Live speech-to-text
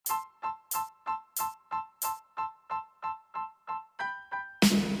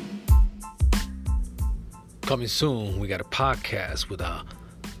Coming soon, we got a podcast with our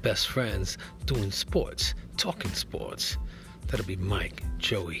best friends doing sports, talking sports. That'll be Mike,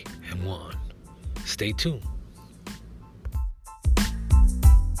 Joey, and Juan. Stay tuned.